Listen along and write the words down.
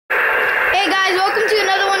Hey guys, welcome to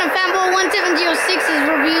another one of Fanboy1706's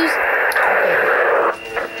reviews.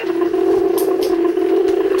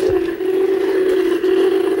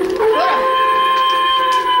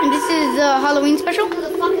 And this is a Halloween special. What the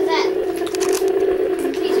fuck is that?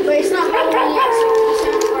 But it's not Halloween yet.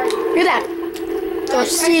 Look at that. Your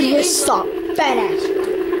serious stop.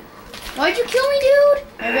 Badass. Why'd you kill me, dude?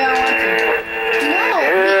 Maybe I want to. No.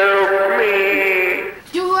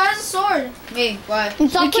 Dude, who has a sword? Me, what? Stop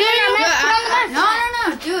putting on your mask. Put on the mask. No,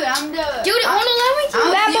 dude, I'm the... Dude, it won't allow me to.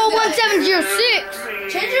 Fanboy1706.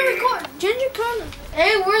 Change your record. Change your color.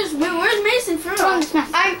 Hey, where's Mason from? Put on this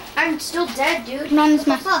mask. I'm still dead, dude. Put on this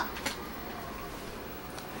mask. Don't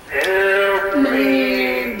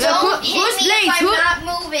hit who's me Blaze? if I'm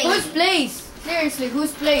not moving. Who's Blaze? Seriously,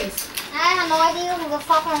 who's Blaze? I have no idea who the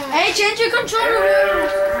fuck I am. Hey, change your controller.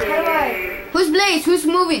 Who's Blaze? Who's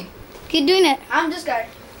moving? Keep doing it. I'm this guy.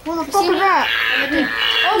 Who the fuck is that?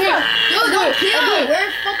 Oh, fuck. Dude, don't kill.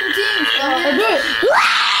 We're fucking teams. Can you do this?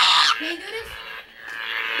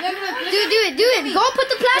 Look, Do it. Go put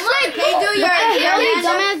the flashlight. Can you do your Hey,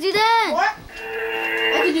 dumbass, do that. What? I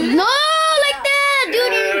can do this. No, like that,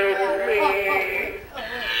 dude.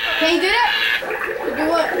 Can you do that? Do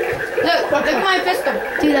what? Look at my pistol.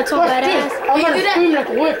 Dude, that's so badass. Can you do that? Like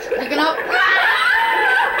a witch. Looking up.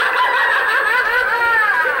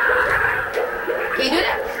 Can you do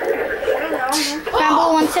that?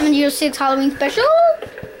 Fanboy1706 Halloween special.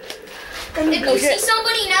 If you see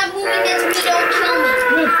somebody not moving, that's me. Don't kill me.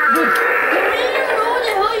 Good. You don't even know who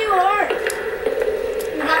the hell you are.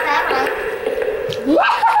 You got that right.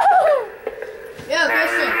 Yeah,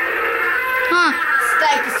 question. Huh?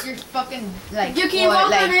 It's your fucking, like, You can walk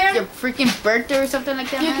like on there? your freaking birthday or something like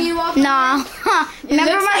that, You man? can walk. Nah.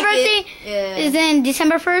 Remember looks my like birthday it. Yeah. is in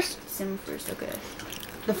December 1st? December 1st, okay.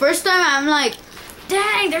 The first time I'm like,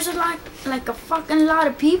 dang, there's a lot, like a fucking lot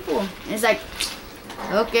of people. And it's like,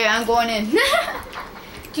 okay, I'm going in.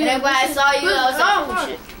 Dude, and when I saw you, I was like, oh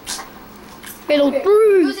shit. Hello, Okay.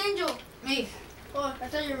 three. Who's Angel? Me. Oh, I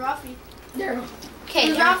thought you were Rafi. Okay,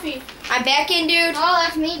 Who's Rafi? I'm back in, dude. Oh,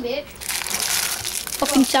 that's me, bitch.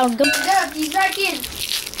 Fucking sound good. Yeah, he's back in.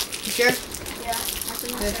 You sure? Yeah. That's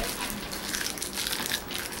Good.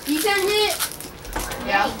 You can hit.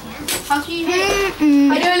 Yeah. How can you hit?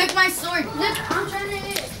 How do I lick my sword? Look, I'm trying to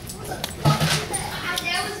hit.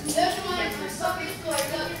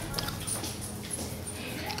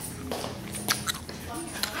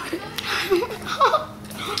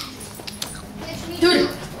 Dude,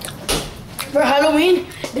 for Halloween,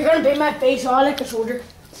 they're gonna paint my face all like a soldier.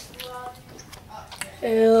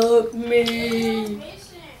 Help me.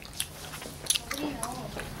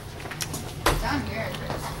 Down here.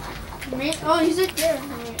 Oh, he's right there.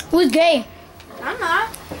 Who's gay? I'm not.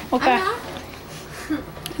 Okay. I'm not.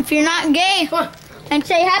 If you're not gay, then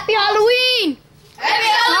say Happy Halloween. Happy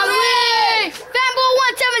Halloween!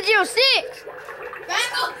 Fanboy1706.